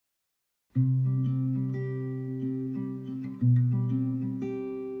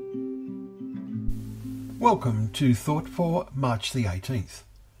Welcome to Thought for March the 18th.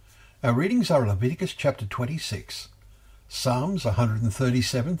 Our readings are Leviticus chapter 26, Psalms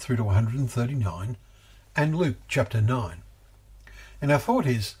 137 through to 139, and Luke chapter 9. And our thought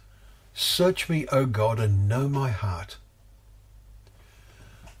is, Search me, O God, and know my heart.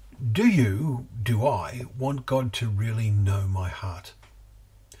 Do I want God to really know my heart?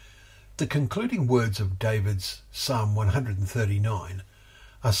 The concluding words of David's Psalm 139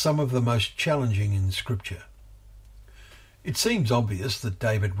 are some of the most challenging in Scripture. It seems obvious that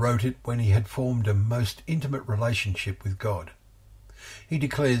David wrote it when he had formed a most intimate relationship with God. He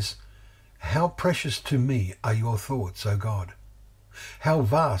declares, "How precious to me are your thoughts, O God! How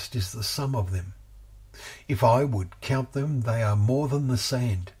vast is the sum of them! If I would count them, they are more than the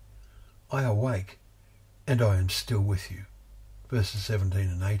sand. I awake, and I am still with you." Verses 17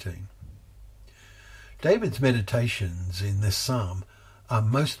 and 18. David's meditations in this psalm are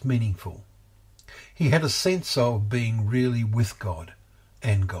most meaningful. He had a sense of being really with God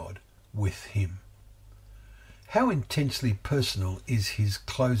and God with him. How intensely personal is his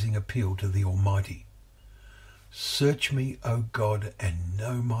closing appeal to the Almighty. Search me, O God, and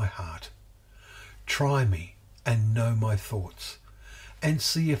know my heart. Try me and know my thoughts, and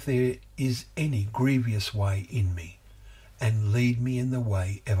see if there is any grievous way in me, and lead me in the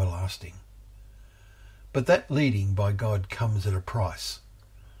way everlasting. But that leading by God comes at a price.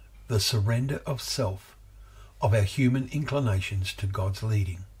 The surrender of self, of our human inclinations to God's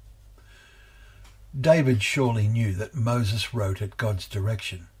leading. David surely knew that Moses wrote at God's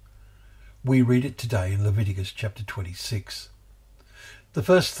direction. We read it today in Leviticus chapter 26. The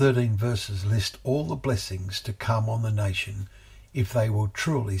first 13 verses list all the blessings to come on the nation if they will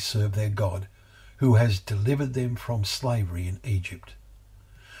truly serve their God, who has delivered them from slavery in Egypt.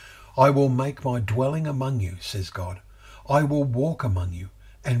 I will make my dwelling among you, says God. I will walk among you,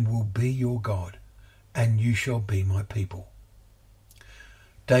 and will be your God, and you shall be my people.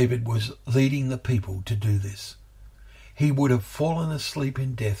 David was leading the people to do this. He would have fallen asleep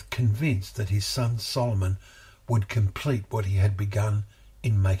in death, convinced that his son Solomon would complete what he had begun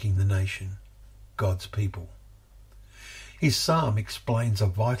in making the nation, God's people. His psalm explains a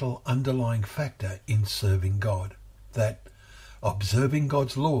vital underlying factor in serving God, that observing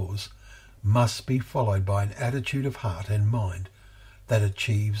God's laws must be followed by an attitude of heart and mind that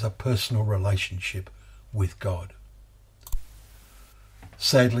achieves a personal relationship with God.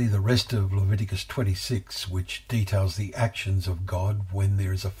 Sadly, the rest of Leviticus 26, which details the actions of God when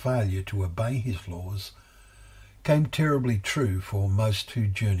there is a failure to obey his laws, came terribly true for most who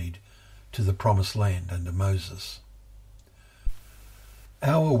journeyed to the promised land under Moses.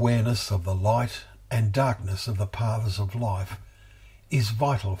 Our awareness of the light and darkness of the paths of life is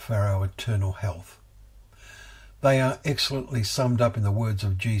vital for our eternal health. They are excellently summed up in the words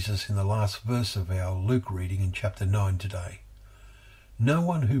of Jesus in the last verse of our Luke reading in chapter 9 today. No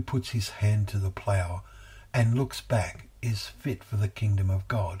one who puts his hand to the plough and looks back is fit for the kingdom of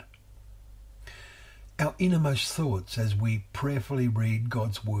God. Our innermost thoughts as we prayerfully read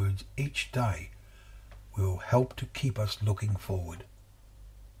God's words each day will help to keep us looking forward.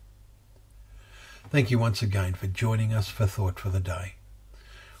 Thank you once again for joining us for Thought for the Day,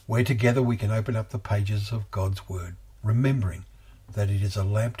 where together we can open up the pages of God's Word, remembering that it is a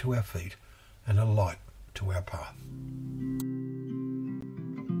lamp to our feet and a light to our path.